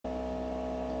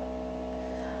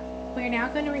We're now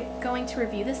going to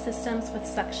review the systems with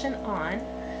suction on.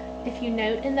 If you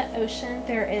note in the Ocean,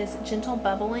 there is gentle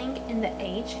bubbling in the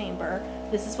A chamber.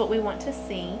 This is what we want to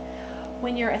see.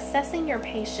 When you're assessing your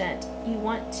patient, you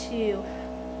want to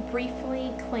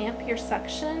briefly clamp your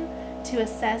suction to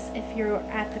assess if you're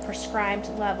at the prescribed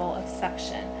level of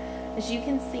suction. As you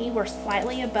can see, we're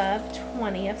slightly above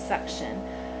 20 of suction.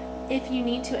 If you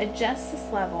need to adjust this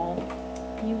level,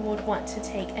 you would want to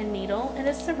take a needle and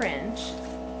a syringe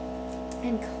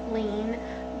and clean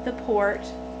the port.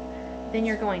 Then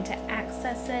you're going to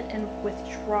access it and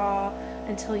withdraw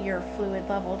until your fluid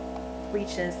level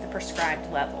reaches the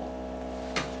prescribed level.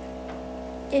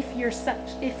 If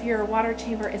your water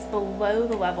chamber is below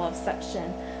the level of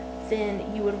suction,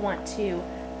 then you would want to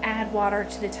add water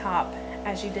to the top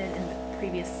as you did in the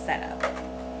previous setup.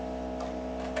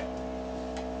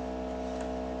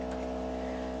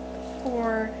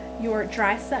 For your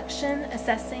dry suction,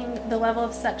 assessing the level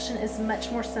of suction is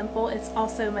much more simple. It's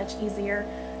also much easier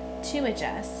to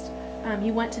adjust.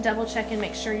 You want to double check and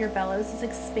make sure your bellows is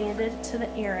expanded to the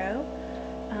arrow.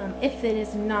 If it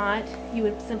is not, you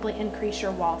would simply increase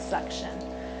your wall suction.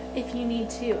 If you need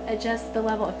to adjust the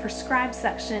level of prescribed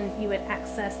suction, you would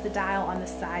access the dial on the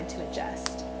side to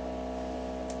adjust.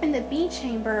 In the B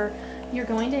chamber, you're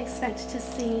going to expect to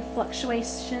see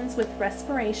fluctuations with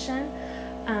respiration.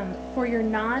 For your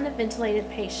non-ventilated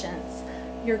patients,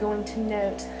 you're going to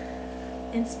note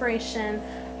inspiration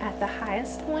at the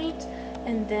highest point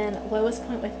and then lowest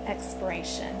point with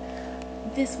expiration.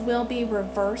 This will be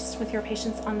reversed with your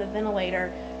patients on the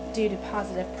ventilator due to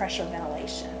positive pressure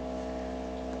ventilation.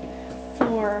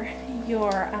 For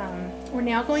your, we're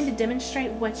now going to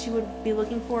demonstrate what you would be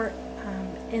looking for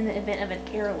in the event of an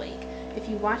air leak. If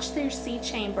you watch through your C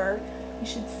chamber, you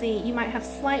should see, you might have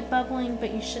slight bubbling,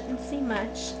 but you shouldn't see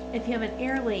much. If you have an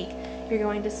air leak, you're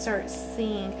going to start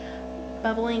seeing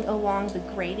bubbling along the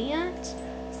gradient.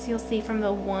 So you'll see from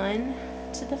the 1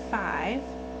 to the 5.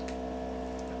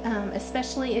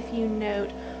 Especially if you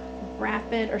note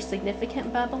rapid or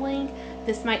significant bubbling,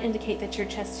 this might indicate that your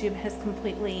chest tube has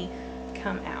completely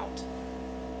come out.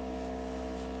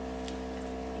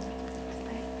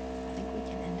 I think we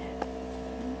can end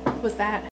it. Was that